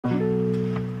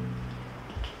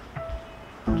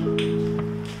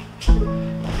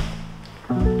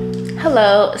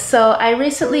Hello, so I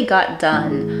recently got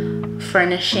done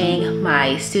furnishing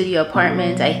my studio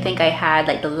apartment. I think I had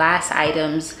like the last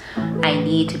items I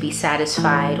need to be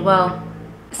satisfied. Well,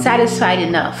 satisfied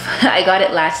enough. I got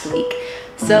it last week.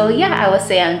 So yeah, I would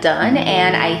say I'm done,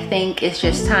 and I think it's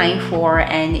just time for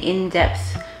an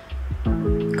in-depth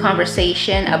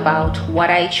conversation about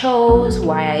what I chose,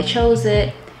 why I chose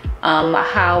it,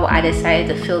 how I decided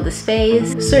to fill the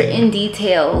space, certain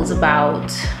details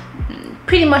about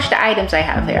pretty much the items I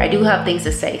have here. I do have things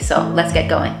to say, so let's get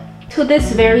going. To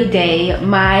this very day,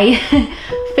 my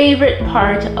favorite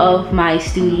part of my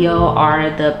studio are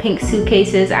the pink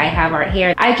suitcases I have right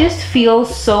here. I just feel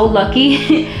so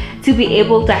lucky to be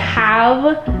able to have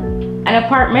an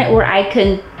apartment where I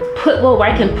can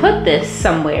put this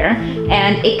somewhere,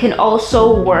 and it can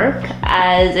also work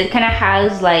as it kind of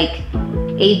has like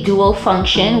a dual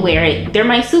function where they're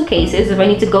my suitcases. If I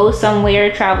need to go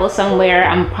somewhere, travel somewhere,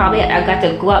 I got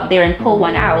to go up there and pull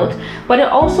one out, but it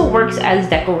also works as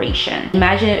decoration.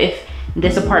 Imagine if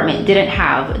this apartment didn't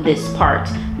have this part,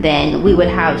 then we would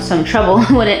have some trouble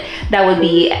with it. That would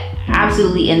be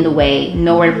absolutely in the way,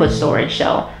 nowhere to put storage.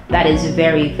 So that is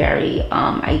very, very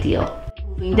ideal.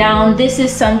 Moving down, this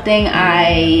is something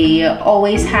I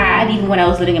always had even when I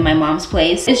was living in my mom's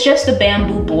place. It's just a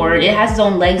bamboo board. It has its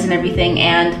own legs and everything,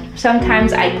 and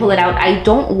sometimes I pull it out. I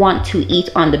don't want to eat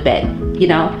on the bed, you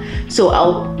know?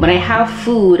 So when I have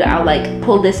food, I'll like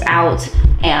pull this out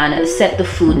and set the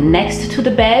food next to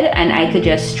the bed, and I could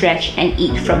just stretch and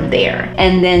eat from there.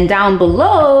 And then down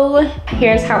below,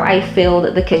 here's how I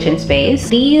filled the kitchen space.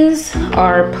 These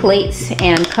are plates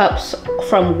and cups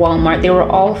from Walmart. They were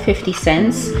all 50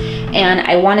 cents. And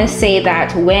I wanna say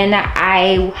that when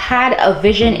I had a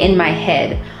vision in my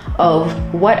head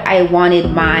of what I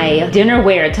wanted my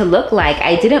dinnerware to look like,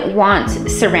 I didn't want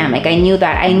ceramic. I knew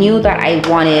that I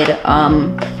wanted,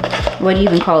 what do you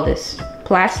even call this?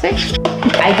 Plastic?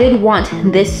 I did want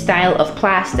this style of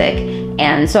plastic,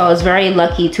 and so I was very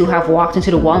lucky to have walked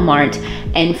into the Walmart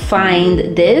and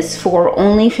find this for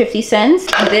only 50 cents.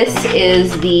 This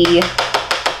is the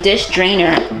dish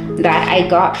drainer that I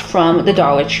got from the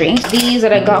Dollar Tree. These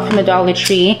that I got from the Dollar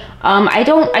Tree, I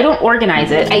don't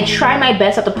organize it. I try my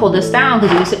best not to pull this down,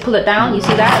 because you pull it down, you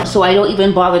see that? So I don't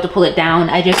even bother to pull it down.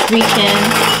 I just reach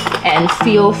in and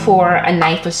feel for a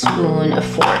knife, a spoon, a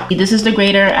fork. This is the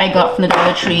grater I got from the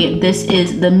Dollar Tree. This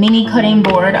is the mini cutting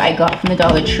board I got from the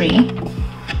Dollar Tree.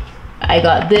 I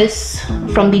got this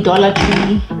from the Dollar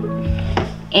Tree,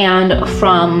 and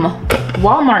from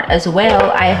Walmart as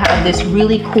well. I have this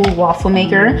really cool waffle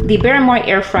maker, the Barrymore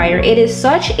air fryer. It is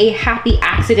such a happy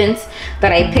accident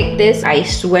that I picked this. I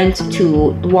went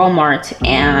to Walmart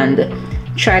and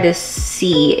try to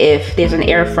see if there's an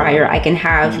air fryer I can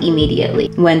have immediately.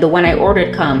 When the one I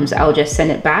ordered comes, I'll just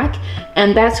send it back.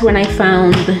 And that's when I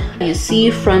found, you see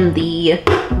from the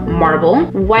marble,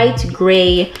 white,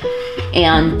 gray,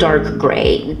 and dark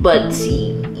gray. But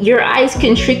your eyes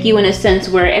can trick you in a sense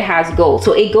where it has gold.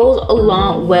 So it goes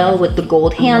along well with the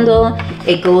gold handle.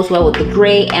 It goes well with the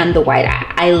gray and the white.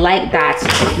 I like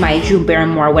that my Drew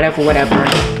Barrymore, whatever,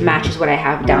 matches what I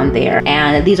have down there.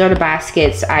 And these are the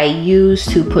baskets I use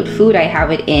to put food. I have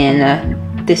it in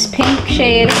this pink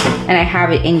shade, and I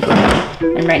have it in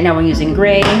gray. And right now we're using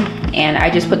gray, and I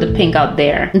just put the pink out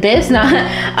there.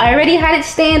 I already had it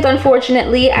stained,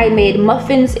 unfortunately. I made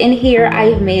muffins in here.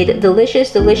 I've made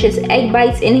delicious egg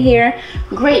bites in here.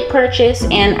 Great purchase,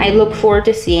 and I look forward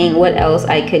to seeing what else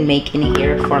I can make in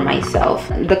here for myself.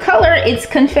 The color, it's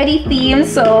confetti themed,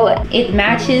 so it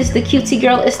matches the cutesy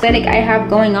girl aesthetic I have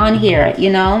going on here, you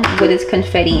know, with its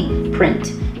confetti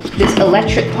print. This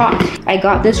electric pot, I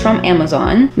got this from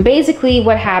Amazon. Basically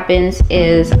what happens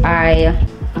is I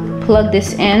plug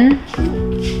this in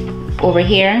over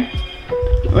here,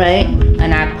 right?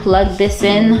 And I plug this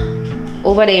in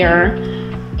over there,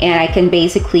 and I can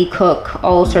basically cook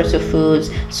all sorts of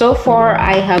foods. So far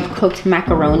I have cooked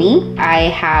macaroni. I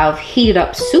have heated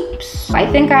up soups. I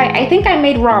think I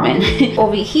made ramen.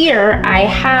 Over here I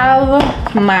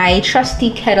have my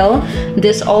trusty kettle.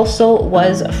 This also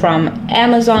was from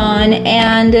Amazon,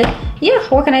 and yeah,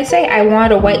 what can I say? I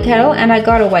wanted a white kettle, and I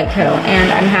got a white kettle,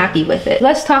 and I'm happy with it.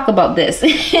 Let's talk about this.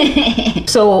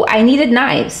 So I needed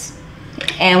knives.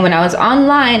 And when I was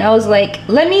online, I was like,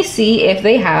 let me see if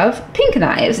they have pink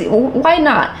knives. Why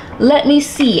not? Let me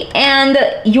see. And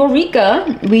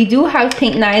Eureka, we do have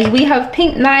pink knives. We have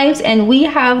pink knives, and we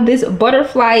have this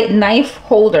butterfly knife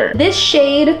holder. This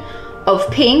shade of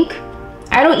pink,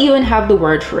 I don't even have the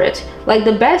word for it. Like,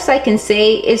 the best I can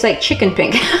say is like chicken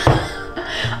pink.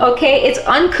 Okay, it's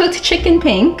uncooked chicken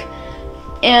pink.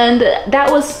 And that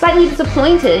was slightly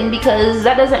disappointing because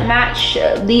that doesn't match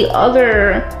the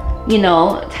other, you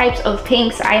know, types of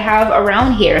pinks I have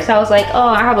around here. So I was like, oh,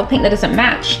 I have a pink that doesn't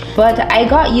match. But I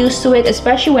got used to it,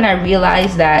 especially when I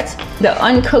realized that the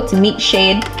uncooked meat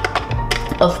shade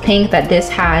of pink that this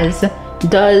has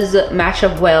does match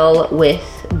up well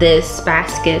with this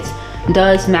basket,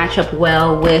 does match up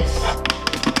well with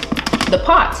the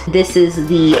pot. This is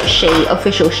the shade,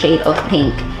 official shade of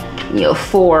pink, you know,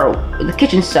 for the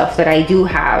kitchen stuff that I do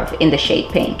have in the shade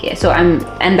pink. Yeah, so and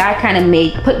that kind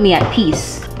of put me at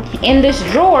peace. In this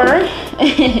drawer,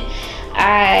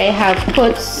 I have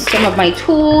put some of my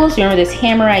tools. Remember this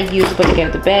hammer I use to put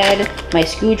together the bed, my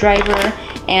screwdriver,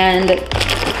 and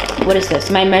what is this?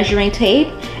 My measuring tape,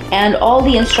 and all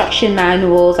the instruction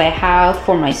manuals I have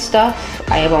for my stuff.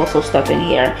 I have also stuff in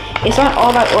here. It's not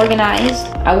all that organized.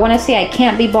 I want to say I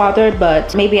can't be bothered,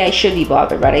 but maybe I should be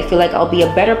bothered, right? I feel like I'll be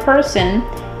a better person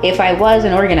if I was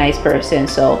an organized person.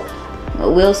 So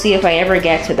we'll see if I ever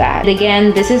get to that.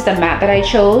 Again, this is the mat that I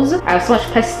chose. I have so much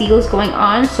pastels going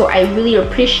on, so I really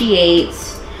appreciate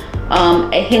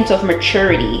a hint of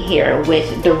maturity here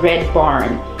with the red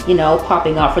barn, you know,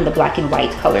 popping out from the black and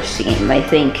white color scheme. I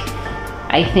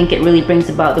think it really brings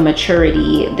about the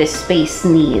maturity this space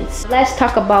needs. Let's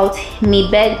talk about me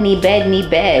bed.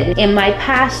 In my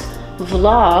past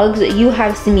vlogs, you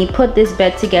have seen me put this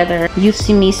bed together. You've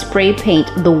seen me spray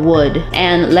paint the wood.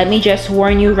 And let me just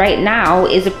warn you right now,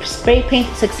 is the spray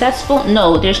paint successful?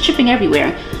 No, there's chipping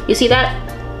everywhere. You see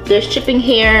that? There's chipping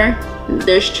here,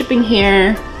 there's chipping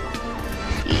here.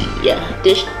 Yeah,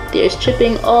 there's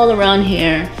chipping all around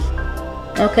here.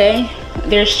 Okay,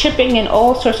 there's chipping in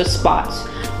all sorts of spots,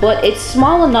 but it's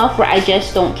small enough where I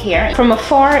just don't care. From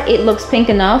afar, it looks pink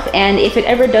enough, and if it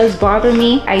ever does bother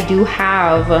me, I do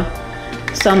have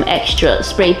some extra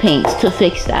spray paint to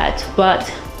fix that. But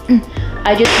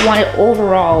I just want it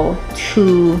overall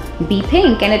to be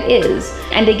pink, and it is.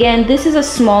 And again, this is a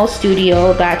small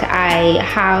studio that I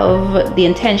have the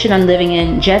intention on living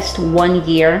in just 1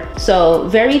 year. So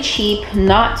very cheap,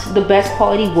 not the best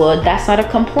quality wood. That's not a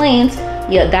complaint.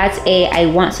 Yeah, that's I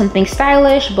want something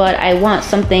stylish, but I want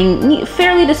something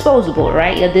fairly disposable,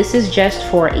 right? Yeah, this is just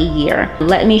for a year.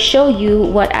 Let me show you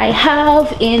what I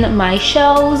have in my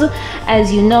shelves.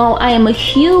 As you know, I am a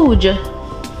huge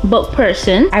book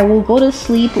person. I will go to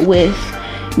sleep with,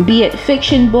 be it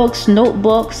fiction books,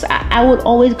 notebooks. I would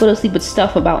always go to sleep with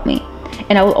stuff about me,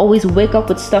 and I would always wake up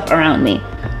with stuff around me,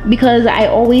 because I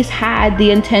always had the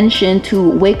intention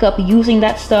to wake up using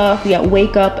that stuff. Yeah,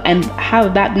 wake up and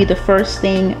have that be the first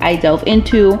thing I delve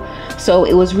into. So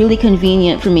it was really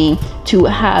convenient for me to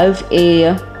have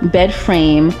a bed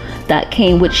frame that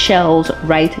came with shelves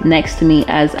right next to me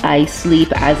as I sleep,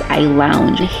 as I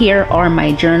lounge. Here are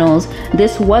my journals.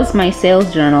 This was my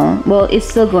sales journal. Well, it's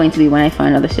still going to be when I find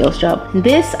another sales job.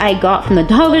 This I got from the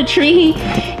Dollar Tree.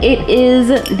 It is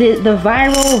the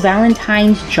viral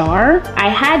Valentine's jar. I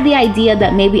had the idea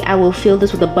that maybe I will fill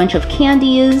this with a bunch of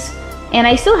candies, and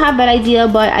I still have that idea,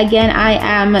 but again, I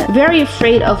am very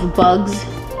afraid of bugs,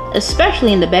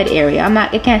 especially in the bed area.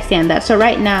 I can't stand that. So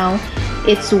right now,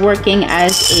 it's working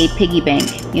as a piggy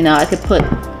bank. You know, I could put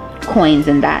coins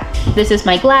in that. This is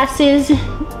my glasses.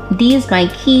 These my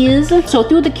keys. So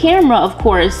through the camera, of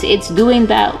course, it's doing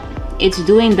that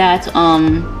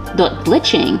the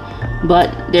glitching,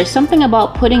 but there's something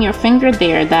about putting your finger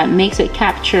there that makes it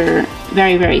capture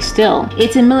very, very still.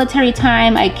 It's in military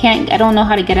time. I don't know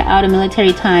how to get it out of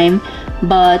military time,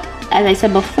 but as I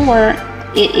said before,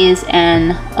 it is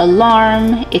an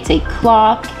alarm, it's a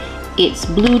clock, it's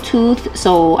Bluetooth,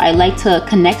 so I like to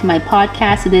connect my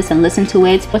podcast to this and listen to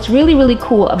it. What's really, really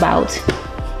cool about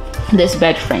this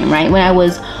bed frame, right? When I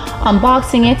was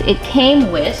unboxing it, it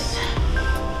came with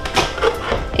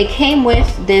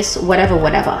this whatever.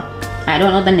 I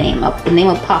don't know the name. The name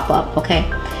will pop up, okay?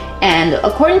 And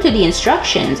according to the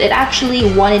instructions, it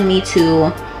actually wanted me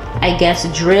to, I guess,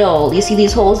 drill. You see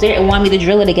these holes there? It wanted me to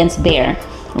drill it against there,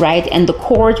 right? And the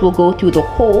cords will go through the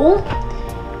hole.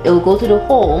 It will go through the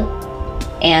hole,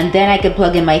 and then I could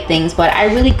plug in my things. But I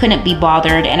really couldn't be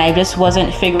bothered, and I just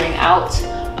wasn't figuring out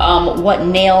what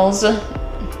nails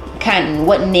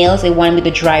they wanted me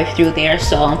to drive through there.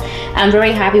 So I'm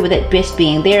very happy with it just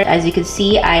being there. As you can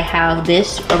see, I have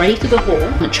this already through the hole.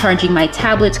 I'm charging my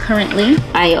tablets currently.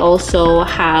 I also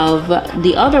have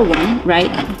the other one,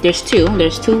 right? There's two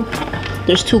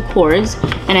cords,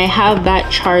 and I have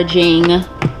that charging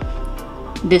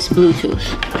this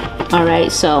Bluetooth. All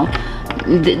right, so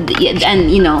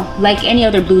and you know, like any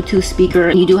other Bluetooth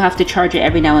speaker, you do have to charge it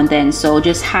every now and then. So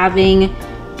just having,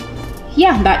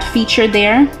 yeah, that feature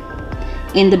there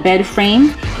in the bed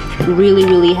frame really,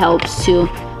 really helps to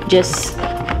just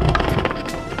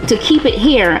to keep it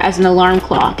here as an alarm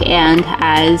clock and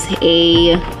as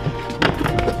a,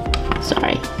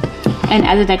 and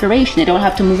as a decoration. They don't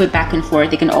have to move it back and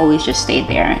forth. They can always just stay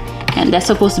there. And that's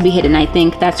supposed to be hidden. I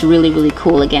think that's really, really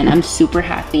cool. Again, I'm super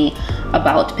happy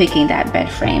about picking that bed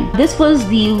frame. This was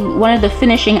one of the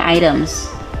finishing items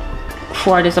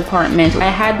for this apartment. I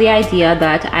had the idea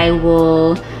that I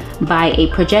will buy a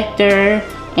projector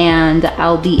and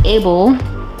I'll be able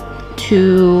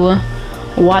to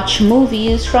watch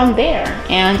movies from there.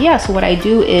 And yeah, so what I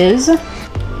do is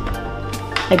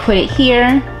I put it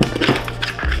here.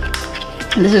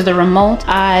 This is the remote.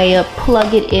 I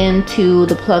plug it into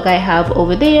the plug I have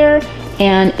over there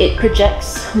and it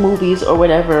projects movies or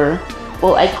whatever.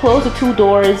 Well, I close the 2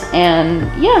 doors and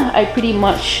yeah, I pretty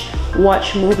much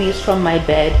watch movies from my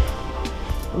bed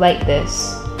like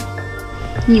this.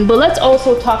 But let's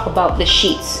also talk about the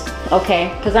sheets,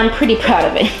 okay? Because I'm pretty proud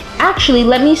of it. Actually,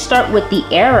 let me start with the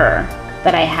error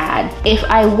that I had. If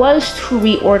I was to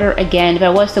reorder again, if I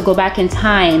was to go back in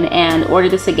time and order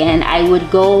this again, I would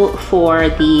go for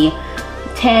the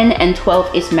 10 and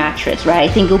 12 inch mattress, right?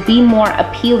 I think it would be more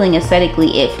appealing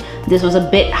aesthetically if this was a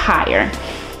bit higher,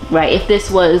 right? If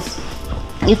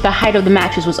the height of the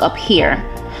mattress was up here,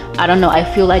 I don't know, I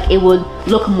feel like it would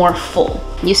look more full.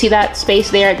 You see that space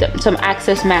there, some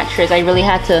access mattress, I really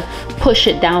had to push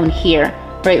it down here,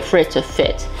 right, for it to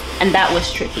fit. And that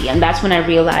was tricky. And that's when I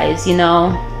realized, you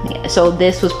know, so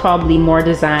this was probably more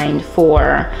designed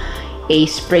for a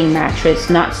spring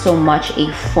mattress, not so much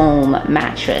a foam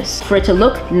mattress. For it to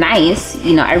look nice,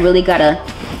 you know, I really gotta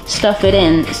stuff it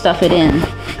in.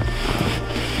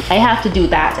 I have to do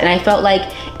that. And I felt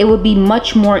like it would be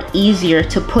much more easier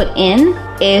to put in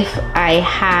if I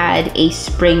had a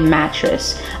spring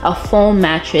mattress. A foam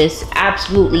mattress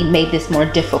absolutely made this more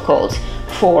difficult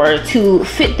to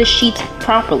fit the sheet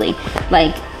properly.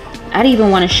 Like, I don't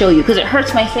even want to show you because it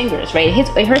hurts my fingers, right?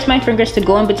 It hurts my fingers to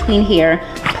go in between here,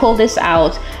 pull this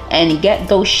out, and get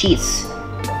those sheets,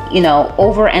 you know,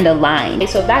 over and aligned.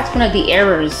 So that's one of the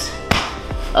errors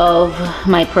of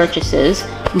my purchases,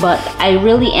 but I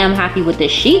really am happy with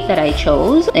this sheet that I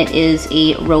chose. It is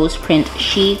a rose print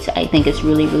sheet. I think it's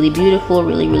really, really beautiful,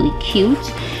 really, really cute.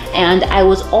 And I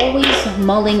was always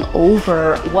mulling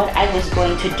over what I was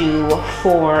going to do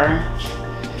for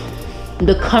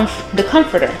the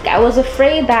comforter. I was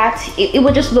afraid that it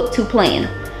would just look too plain,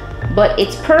 but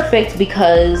it's perfect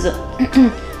because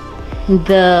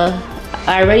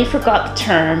I already forgot the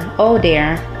term, oh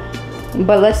dear,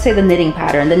 but let's say the knitting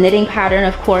pattern. The knitting pattern,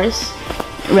 of course,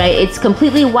 right? It's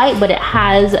completely white, but it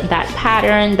has that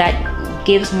pattern that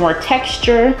gives more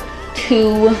texture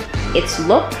to its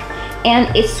look.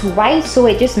 And it's white, so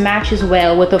it just matches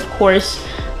well with, of course,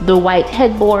 the white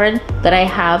headboard that I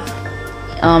have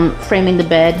framing the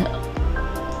bed.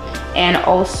 And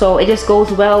also, it just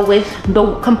goes well with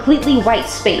the completely white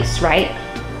space, right?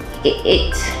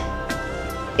 It's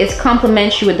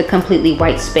complements you with the completely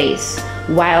white space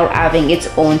while having its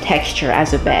own texture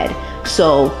as a bed.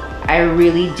 So I'm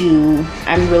really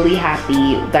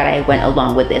happy that I went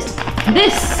along with this.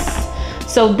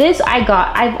 So this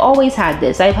I've always had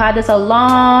this. I've had this a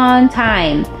long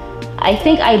time. I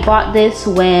think I bought this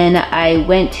when I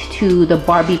went to the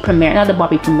Barbie premiere, not the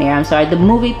Barbie premiere, I'm sorry, the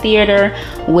movie theater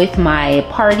with my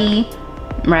party,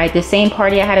 right? The same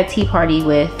party I had a tea party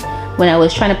with when I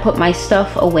was trying to put my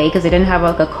stuff away because I didn't have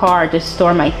like a car to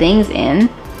store my things in,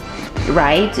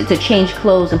 right? To change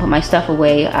clothes and put my stuff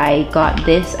away. I got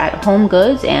this at Home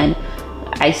Goods and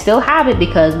I still have it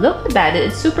because look at that,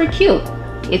 it's super cute.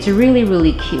 It's really,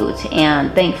 really cute,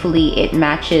 and thankfully it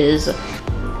matches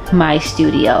my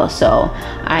studio, so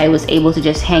I was able to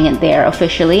just hang it there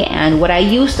officially. And what I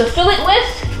used to fill it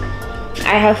with,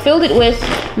 I have filled it with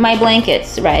my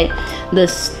blankets, right?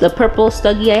 The purple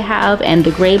Stuggy I have and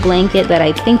the gray blanket that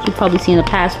I think you probably seen in a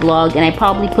past vlog, and I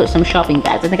probably put some shopping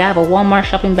bags. I think I have a Walmart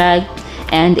shopping bag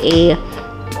and a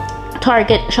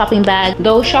Target shopping bag.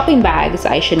 Those shopping bags,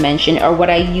 I should mention, are what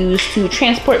I use to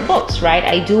transport books, right?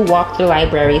 I do walk to the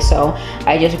library, so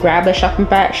I just grab a shopping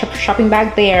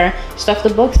bag there, stuff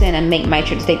the books in, and make my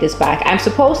trip to take this back. I'm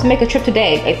supposed to make a trip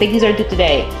today. I think these are due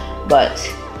today, but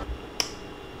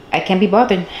I can't be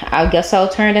bothered. I guess I'll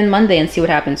turn it in Monday and see what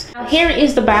happens. Now, here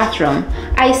is the bathroom.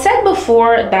 I said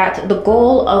before that the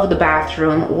goal of the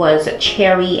bathroom was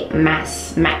cherry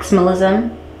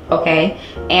maximalism. Okay,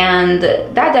 and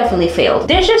that definitely failed.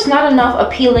 There's just not enough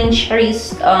appealing cherry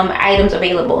items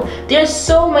available. There's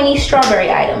so many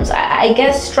strawberry items. I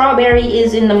guess strawberry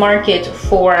is in the market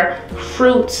for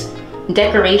fruit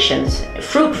decorations,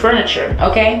 fruit furniture,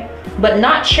 okay? But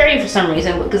not cherry for some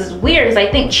reason, because it's weird, because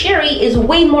I think cherry is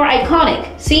way more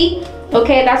iconic. See?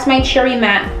 Okay, that's my cherry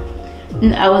mat.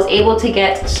 I was able to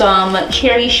get some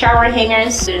cherry shower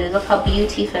hangers. Look how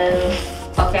beautiful.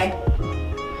 Okay.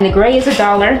 And the gray is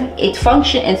 $1. It's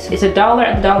 $1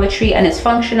 at the Dollar Tree and it's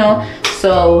functional.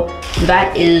 So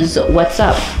that is what's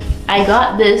up. I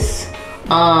got this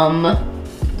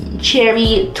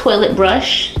cherry toilet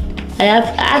brush. I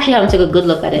actually haven't took a good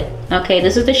look at it. Okay,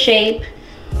 this is the shape.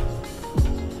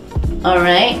 All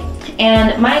right.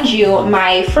 And mind you,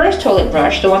 my first toilet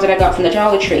brush, the ones that I got from the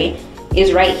Dollar Tree,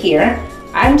 is right here.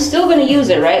 I'm still gonna use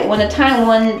it, right? When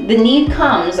the need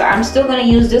comes, I'm still gonna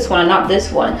use this one and not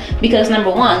this one. Because number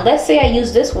one, let's say I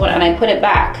use this one and I put it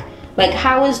back. Like,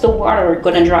 how is the water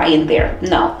gonna dry in there?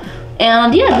 No.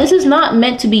 And yeah, this is not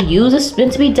meant to be used, it's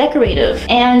meant to be decorative.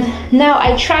 And now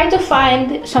I tried to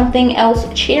find something else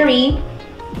cherry,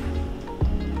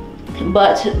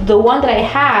 but the one that I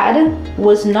had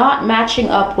was not matching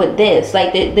up with this.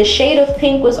 Like the shade of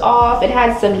pink was off, it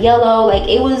had some yellow, like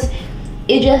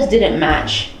it just didn't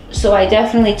match. So I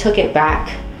definitely took it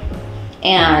back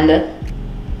and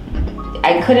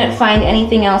I couldn't find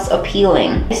anything else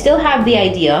appealing. I still have the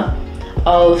idea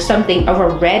of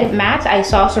a red mat. I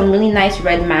saw some really nice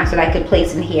red mats that I could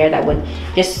place in here that would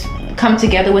just come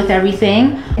together with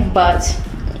everything. But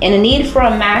in a need for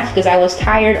a mat, because I was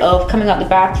tired of coming out the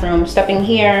bathroom, stepping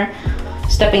here,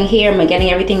 getting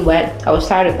everything wet. I was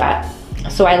tired of that.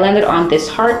 So I landed on this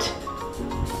heart,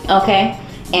 okay?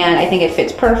 And I think it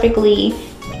fits perfectly.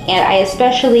 And I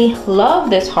especially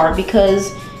love this heart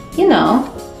because, you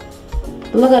know,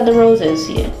 look at the roses.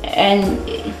 And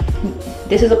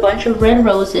this is a bunch of red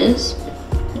roses,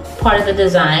 part of the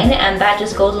design, and that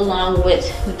just goes along with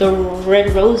the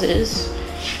red roses,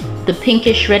 the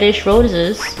pinkish reddish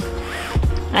roses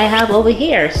I have over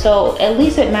here. So at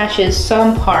least it matches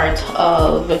some part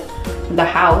of the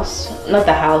house, not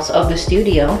the house, of the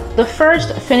studio. The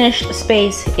first finished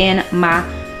space in my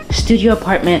studio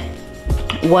apartment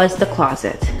was the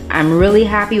closet. I'm really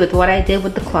happy with what I did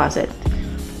with the closet.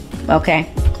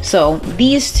 Okay, so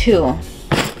these two,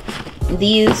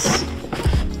 these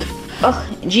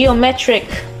geometric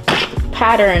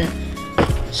pattern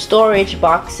storage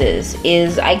boxes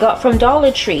I got from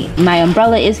Dollar Tree. My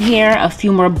umbrella is here, a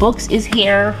few more books is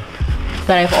here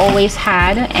that I've always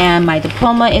had, and my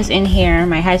diploma is in here,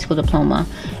 my high school diploma.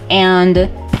 And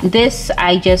this,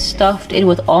 I just stuffed it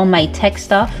with all my tech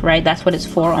stuff, right? That's what it's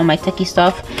for, all my techie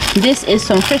stuff. This is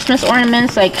some Christmas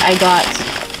ornaments. Like I got,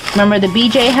 remember the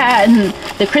BJ hat and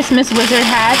the Christmas wizard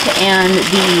hat and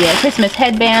the Christmas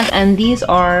headband, and these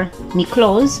are me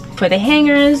clothes. For the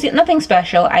hangers, nothing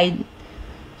special. I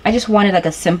just wanted like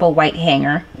a simple white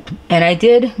hanger, and I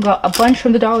did got a bunch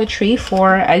from the Dollar Tree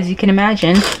for, as you can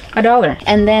imagine, $1.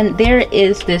 And then there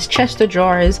is this chest of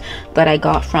drawers that I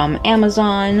got from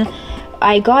Amazon.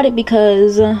 I got it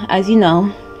because, as you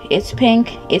know, it's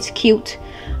pink, it's cute,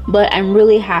 but I'm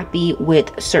really happy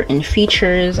with certain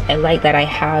features. I like that I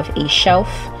have a shelf,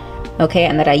 okay,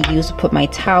 and that I use to put my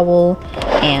towel,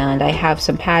 and I have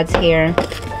some pads here.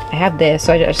 I have this,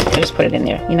 so I just put it in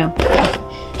there, you know.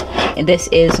 And this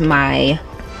is my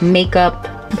makeup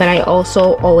that I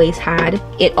also always had.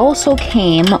 It also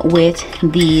came with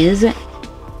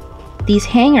these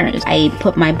hangers. I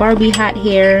put my Barbie hat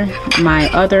here, my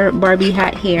other Barbie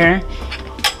hat here,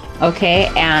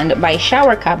 okay, and my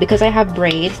shower cup, because I have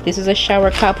braids. This is a shower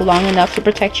cup long enough to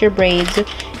protect your braids.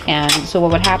 And so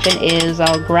what would happen is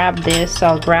I'll grab this,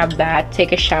 I'll grab that,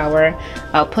 take a shower,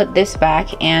 I'll put this back,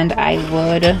 and I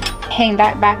would hang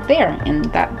that back there, and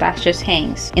that just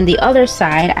hangs. In the other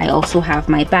side, I also have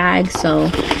my bag. So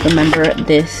remember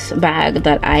this bag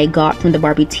that I got from the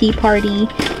Barbie tea party,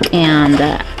 and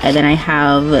then I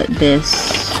have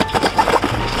this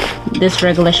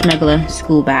regular schmegler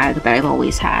school bag that I've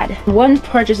always had. One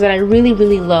purchase that I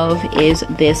really love is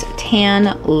this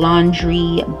tan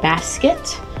laundry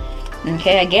basket.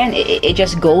 Okay, again, it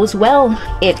just goes well.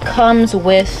 It comes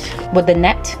with the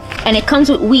net, and it comes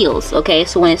with wheels. Okay,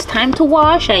 so when it's time to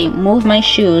wash, I move my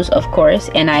shoes, of course,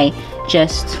 and I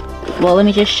just, well, let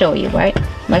me just show you, right?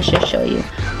 Let's just show you.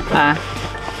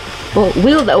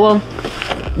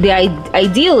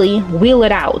 Ideally wheel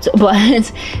it out,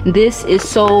 but this is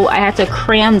so, I had to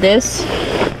cram this,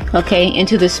 okay,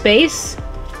 into the space.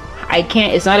 I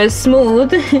can't, it's not as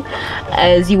smooth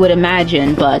as you would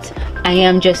imagine, but I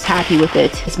am just happy with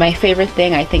it. It's my favorite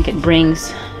thing. I think it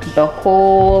brings the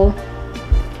whole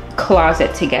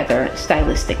closet together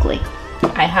stylistically.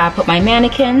 I have put my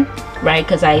mannequin, right,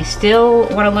 because I still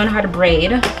want to learn how to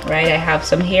braid, right? I have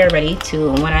some hair ready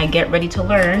to, when I get ready to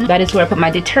learn. That is where I put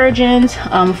my detergent.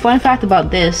 Fun fact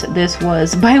about this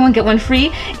was buy one get one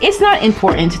free. It's not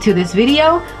important to this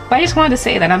video, but I just wanted to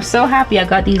say that I'm so happy I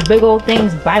got these big old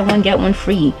things, buy one get one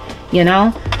free, you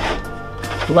know.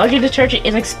 laundry detergent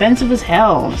is expensive as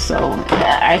hell, so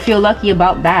I feel lucky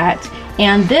about that.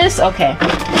 And this, okay,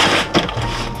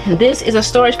 this is a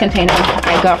storage container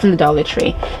I got from the Dollar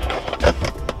Tree.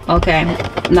 Okay,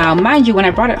 now mind you, when I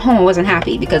brought it home I wasn't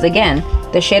happy because again,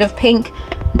 the shade of pink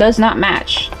does not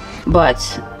match, but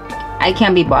I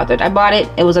can't be bothered. I bought it,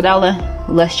 it was $1.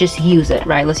 Let's just use it,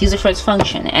 right? Let's use it for its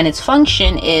function. And its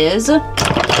function is a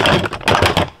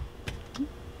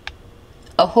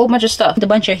whole bunch of stuff. A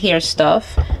bunch of hair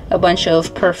stuff, a bunch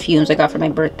of perfumes I got for my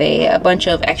birthday, a bunch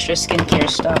of extra skincare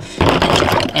stuff.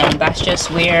 And that's just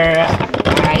where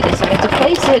I decided to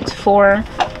place it for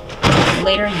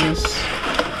later use.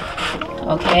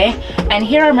 Okay, and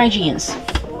here are my jeans.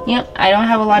 Yep, I don't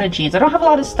have a lot of jeans. I don't have a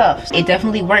lot of stuff. It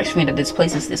definitely works for me that this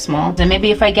place is this small. And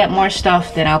maybe if I get more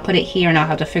stuff, then I'll put it here and I'll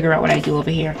have to figure out what I do over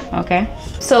here, okay?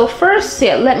 So first,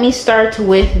 yeah, let me start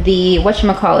with the,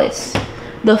 whatchamacallit,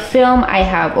 the film I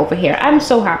have over here. I'm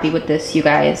so happy with this, you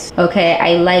guys. Okay,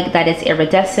 I like that it's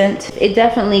iridescent. It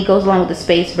definitely goes along with the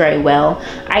space very well.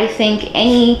 I think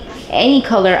any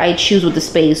color I choose with the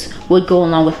space would go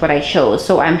along with what I chose.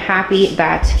 So I'm happy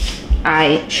that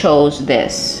I chose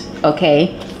this,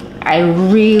 okay? I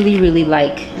really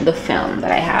like the film that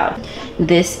I have.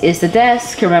 This is the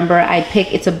desk. Remember,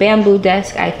 it's a bamboo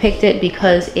desk. I picked it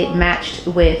because it matched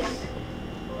with,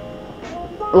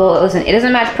 well, listen, it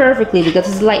doesn't match perfectly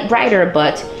because it's light brighter,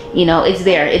 but you know, it's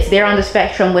there on the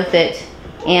spectrum with it.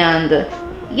 And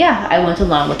yeah, I went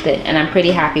along with it and I'm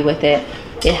pretty happy with it.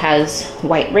 It has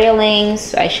white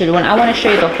railings. I want to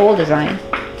show you the whole design.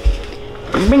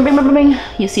 Bing, bing, bing, bing.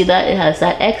 You see that it has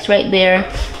that X right there.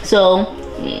 So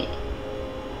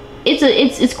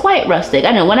it's quite rustic.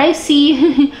 I know when I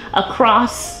see a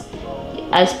cross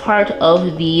as part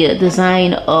of the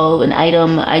design of an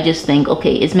item, I just think,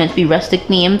 okay, it's meant to be rustic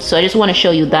themed. So I just want to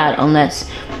show you that, unless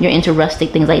you're into rustic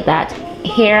things like that.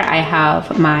 Here I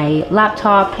have my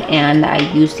laptop and I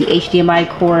use the HDMI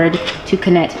cord to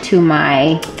connect to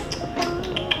my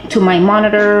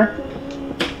monitor.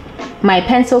 My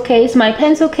pencil case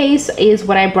is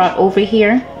what I brought over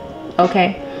here,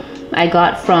 okay? I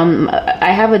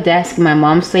have a desk in my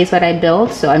mom's place that I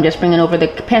built, so I'm just bringing over the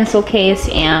pencil case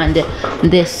and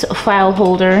this file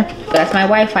holder. That's my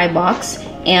Wi-Fi box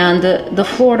and the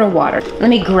Florida water. Let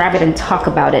me grab it and talk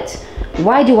about it.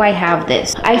 Why do I have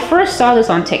this? I first saw this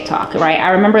on TikTok, right? I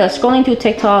remember scrolling through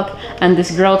TikTok and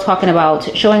this girl talking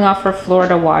about showing off her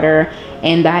Florida water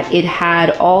and that it had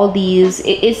all these,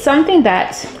 it's something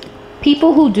that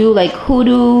people who do like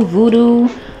hoodoo, voodoo,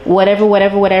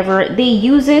 whatever, they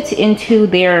use it into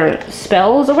their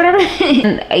spells or whatever.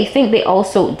 And I think they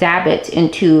also dab it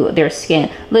into their skin.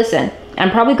 Listen,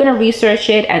 I'm probably gonna research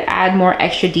it and add more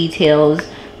extra details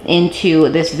into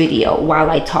this video while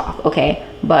I talk, okay?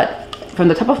 But from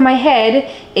the top of my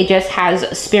head, it just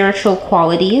has spiritual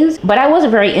qualities. But I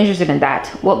wasn't very interested in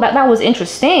that. Well, that was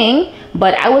interesting,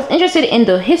 but I was interested in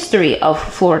the history of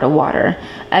Florida water.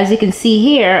 As you can see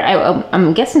here,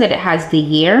 I'm guessing that it has the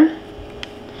year.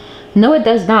 No, it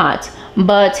does not,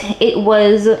 but it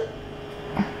was,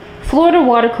 Florida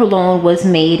water cologne was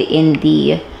made in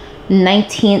the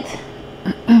 19th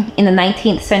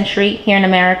century here in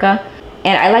America.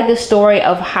 And I like the story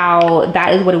of how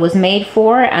that is what it was made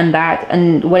for and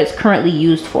what it's currently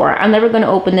used for. I'm never going to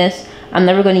open this. I'm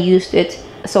never going to use it.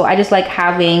 So I just like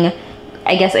having,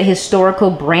 I guess, a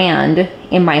historical brand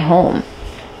in my home.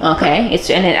 Okay,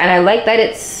 and I like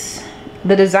that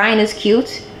the design is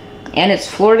cute and it's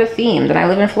Florida themed, and I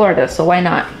live in Florida, so why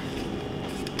not?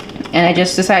 And I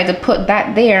just decided to put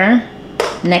that there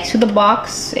next to the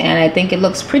box, and I think it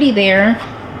looks pretty there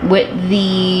with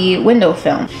the window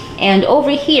film. And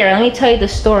over here, let me tell you the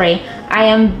story.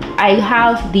 I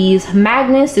have these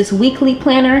magnets, this weekly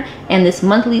planner and this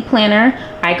monthly planner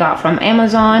I got from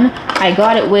Amazon. I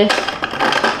got it with,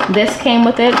 this came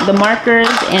with it, the markers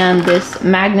and this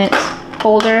magnet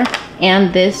holder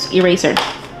and this eraser,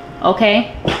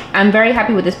 okay? I'm very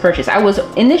happy with this purchase. I was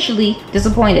initially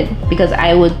disappointed because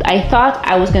I thought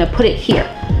I was gonna put it here.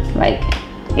 Like,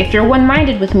 if you're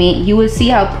one-minded with me, you would see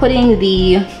how putting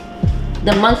the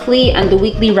monthly and the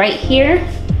weekly right here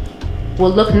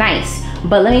will look nice.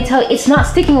 But let me tell you, it's not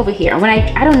sticking over here. When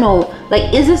I don't know,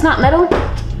 like, is this not metal?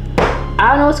 I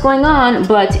don't know what's going on,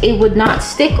 but it would not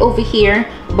stick over here.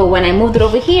 But when I moved it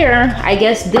over here, I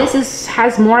guess this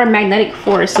has more magnetic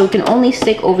force, so it can only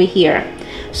stick over here.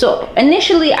 So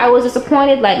initially I was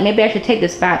disappointed, like maybe I should take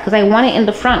this back because I want it in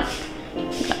the front.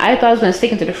 I thought it was gonna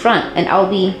stick into the front and I'll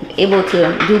be able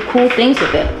to do cool things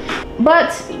with it.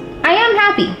 But I am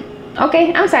happy.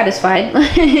 Okay, I'm satisfied.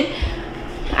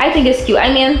 I think it's cute.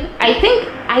 I mean, I think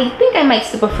I might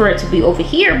still prefer it to be over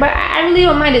here, but I really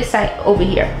don't mind it side over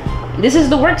here. this is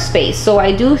the workspace. So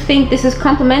I do think this is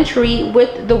complementary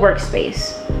with the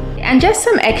workspace. And just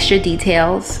some extra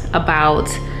details about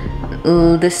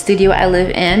the studio I live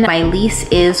in. My lease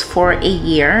is for a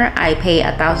year. I pay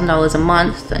 $1,000 a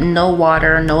month, no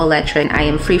water, no electric. I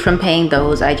am free from paying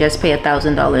those. I just pay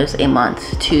 $1,000 a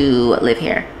month to live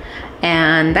here.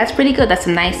 And that's pretty good. That's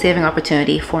a nice saving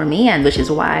opportunity for me, and which is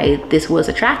why this was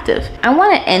attractive. I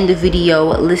want to end the video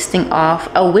listing off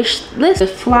a wish list. The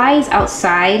flies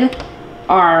outside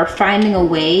are finding a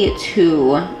way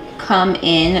to come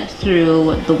in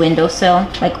through the windowsill,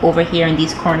 like over here in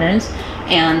these corners.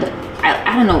 And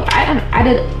I don't know, I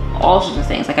did all sorts of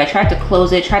things. Like I tried to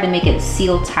close it, tried to make it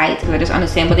seal tight because I just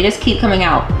understand, but they just keep coming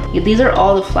out. These are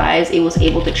all the flies it was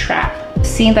able to trap.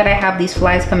 Seeing that I have these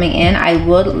flies coming in, I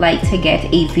would like to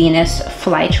get a Venus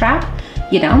fly trap,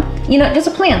 you know, just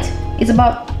a plant. It's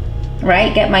about,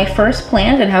 right, get my first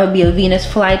plant and have it be a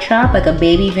Venus fly trap, like a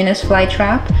baby Venus fly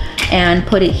trap, and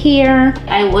put it here.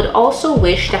 I would also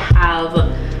wish to have,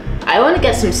 I want to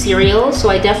get some cereal, so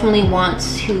I definitely want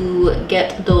to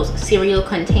get those cereal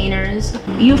containers.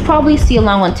 You've probably seen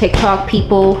along on TikTok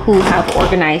people who have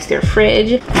organized their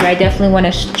fridge. I definitely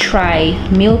want to try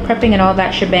meal prepping and all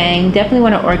that shebang. Definitely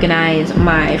want to organize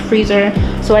my freezer.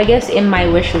 So I guess in my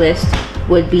wish list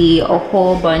would be a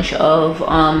whole bunch of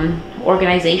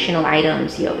organizational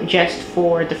items, just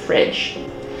for the fridge.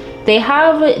 They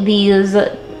have these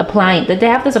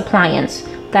this appliance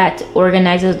that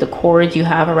organizes the cords you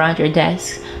have around your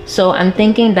desk. So I'm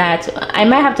thinking that I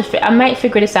might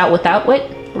figure this out without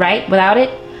it,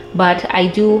 but I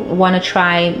do want to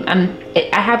try.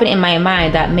 I have it in my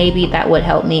mind that maybe that would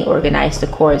help me organize the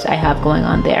cords I have going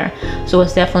on there. So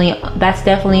that's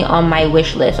definitely on my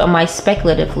wish list, on my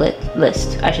speculative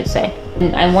list, I should say.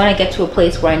 I want to get to a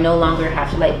place where I no longer have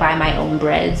to like buy my own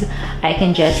breads. I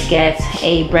can just get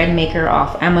a bread maker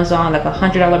off Amazon, like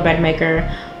 $100 bread maker,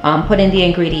 put in the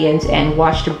ingredients and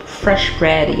watch the fresh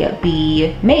bread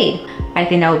be made. I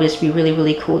think that would just be really,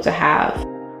 really cool to have.